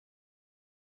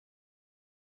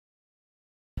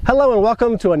Hello and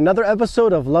welcome to another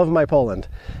episode of Love My Poland.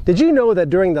 Did you know that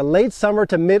during the late summer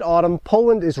to mid-autumn,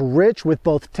 Poland is rich with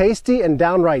both tasty and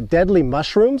downright deadly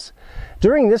mushrooms?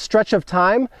 During this stretch of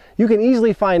time, you can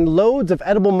easily find loads of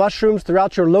edible mushrooms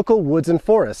throughout your local woods and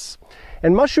forests.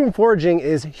 And mushroom foraging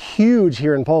is huge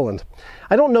here in Poland.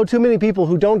 I don't know too many people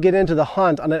who don't get into the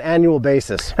hunt on an annual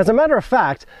basis. As a matter of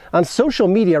fact, on social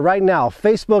media right now,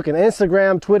 Facebook and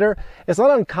Instagram, Twitter, it's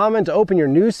not uncommon to open your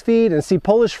news feed and see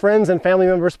Polish friends and family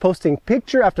members posting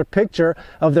picture after picture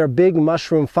of their big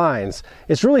mushroom finds.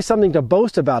 It's really something to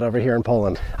boast about over here in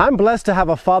Poland. I'm blessed to have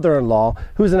a father-in-law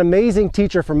who's an amazing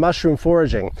teacher for mushroom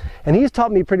foraging, and he's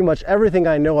taught me pretty much everything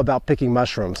I know about picking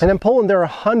mushrooms. And in Poland there are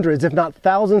hundreds, if not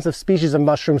thousands, of species of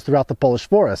mushrooms throughout the Polish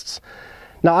forests.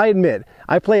 Now I admit,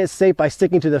 I play it safe by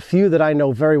sticking to the few that I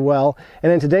know very well,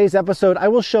 and in today's episode I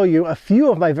will show you a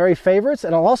few of my very favorites,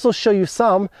 and I'll also show you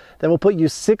some that will put you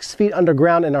 6 feet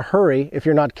underground in a hurry if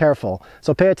you're not careful.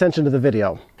 So pay attention to the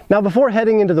video. Now before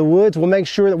heading into the woods, we'll make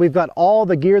sure that we've got all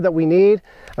the gear that we need.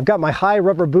 I've got my high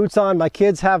rubber boots on. My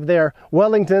kids have their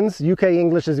Wellingtons, UK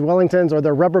English is Wellingtons, or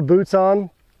their rubber boots on.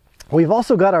 We've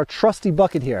also got our trusty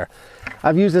bucket here.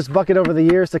 I've used this bucket over the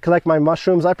years to collect my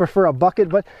mushrooms. I prefer a bucket,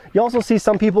 but you also see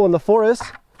some people in the forest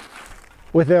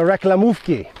with their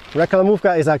reklamówki.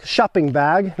 Reklamówka is a shopping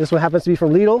bag. This one happens to be from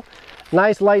Lidl.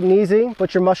 Nice, light and easy.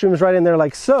 Put your mushrooms right in there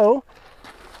like so.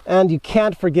 And you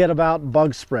can't forget about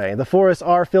bug spray. The forests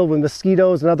are filled with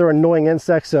mosquitoes and other annoying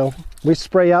insects, so we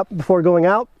spray up before going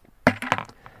out.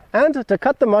 And to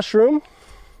cut the mushroom,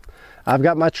 I've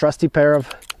got my trusty pair of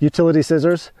utility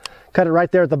scissors. Cut it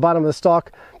right there at the bottom of the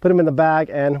stalk, put them in the bag,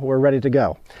 and we're ready to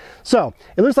go. So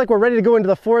it looks like we're ready to go into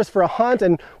the forest for a hunt,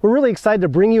 and we're really excited to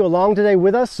bring you along today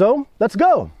with us, so let's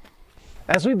go.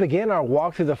 As we begin our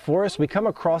walk through the forest, we come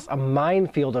across a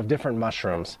minefield of different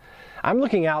mushrooms. I'm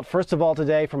looking out first of all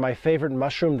today for my favorite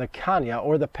mushroom, the kania,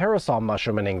 or the parasol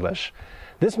mushroom in English.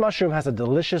 This mushroom has a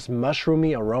delicious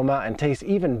mushroomy aroma and tastes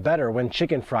even better when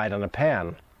chicken fried on a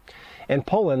pan. In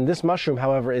Poland, this mushroom,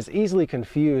 however, is easily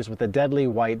confused with the deadly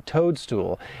white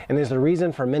toadstool and is the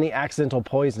reason for many accidental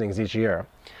poisonings each year.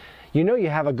 You know you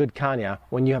have a good kania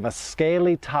when you have a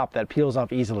scaly top that peels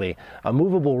off easily, a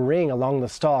movable ring along the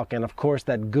stalk, and of course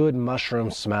that good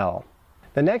mushroom smell.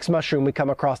 The next mushroom we come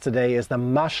across today is the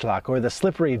maszlak, or the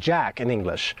slippery jack in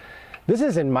English. This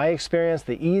is, in my experience,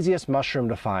 the easiest mushroom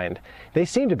to find. They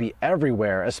seem to be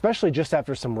everywhere, especially just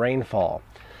after some rainfall.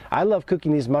 I love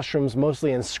cooking these mushrooms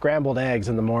mostly in scrambled eggs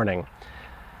in the morning.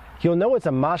 You'll know it's a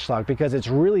maszlak because it's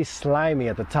really slimy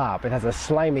at the top. It has a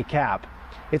slimy cap.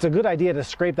 It's a good idea to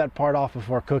scrape that part off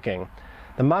before cooking.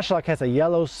 The maszlak has a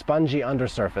yellow, spongy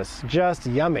undersurface. Just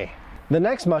yummy. The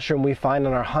next mushroom we find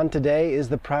on our hunt today is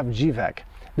the prawdziwek.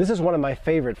 This is one of my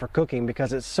favorite for cooking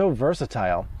because it's so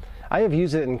versatile. I have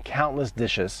used it in countless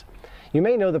dishes. You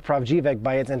may know the prawdziwek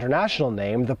by its international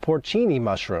name, the porcini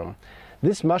mushroom.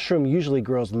 This mushroom usually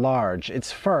grows large,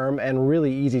 it's firm, and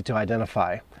really easy to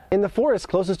identify. In the forest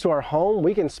closest to our home,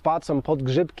 we can spot some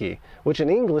podgrzybki, which in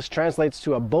English translates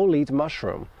to a bolete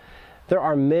mushroom. There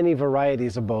are many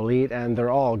varieties of bolete, and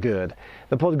they're all good.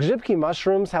 The podgrzybki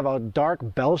mushrooms have a dark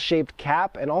bell-shaped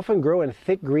cap and often grow in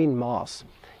thick green moss.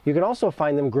 You can also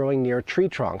find them growing near tree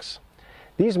trunks.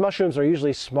 These mushrooms are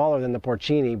usually smaller than the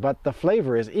porcini, but the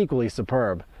flavor is equally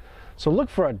superb. So look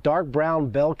for a dark brown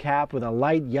bell cap with a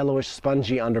light yellowish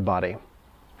spongy underbody.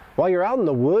 While you're out in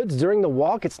the woods during the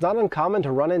walk, it's not uncommon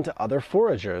to run into other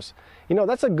foragers. You know,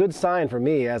 that's a good sign for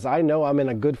me, as I know I'm in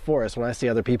a good forest when I see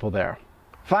other people there.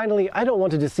 Finally, I don't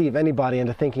want to deceive anybody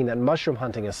into thinking that mushroom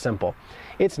hunting is simple.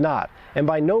 It's not, and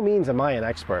by no means am I an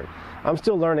expert. I'm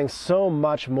still learning so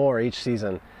much more each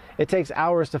season. It takes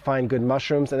hours to find good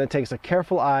mushrooms, and it takes a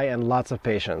careful eye and lots of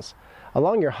patience.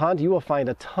 Along your hunt, you will find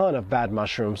a ton of bad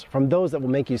mushrooms, from those that will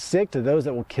make you sick to those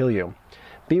that will kill you.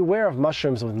 Beware of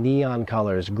mushrooms with neon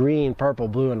colors, green, purple,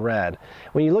 blue, and red.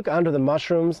 When you look under the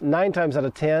mushrooms, 9 times out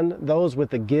of 10, those with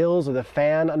the gills or the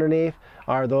fan underneath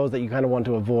are those that you kind of want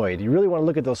to avoid. You really want to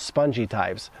look at those spongy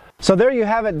types. So there you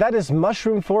have it. That is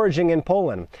mushroom foraging in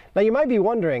Poland. Now you might be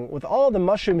wondering, with all the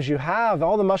mushrooms you have,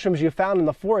 all the mushrooms you found in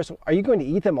the forest, are you going to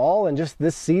eat them all in just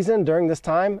this season during this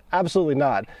time? Absolutely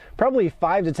not. Probably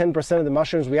 5 to 10% of the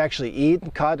mushrooms we actually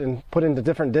eat, cut, and put into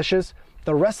different dishes.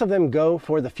 The rest of them go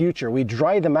for the future. We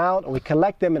dry them out and we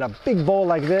collect them in a big bowl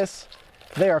like this.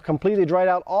 They are completely dried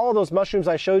out. All those mushrooms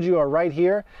I showed you are right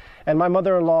here. And my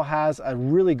mother-in-law has a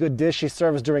really good dish she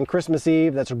serves during Christmas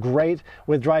Eve that's great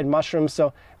with dried mushrooms.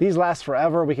 So these last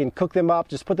forever. We can cook them up,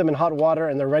 just put them in hot water,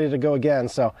 and they're ready to go again.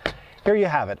 So here you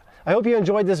have it. I hope you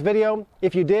enjoyed this video.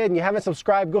 If you did and you haven't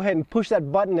subscribed, go ahead and push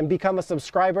that button and become a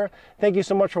subscriber. Thank you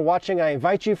so much for watching. I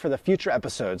invite you for the future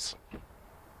episodes.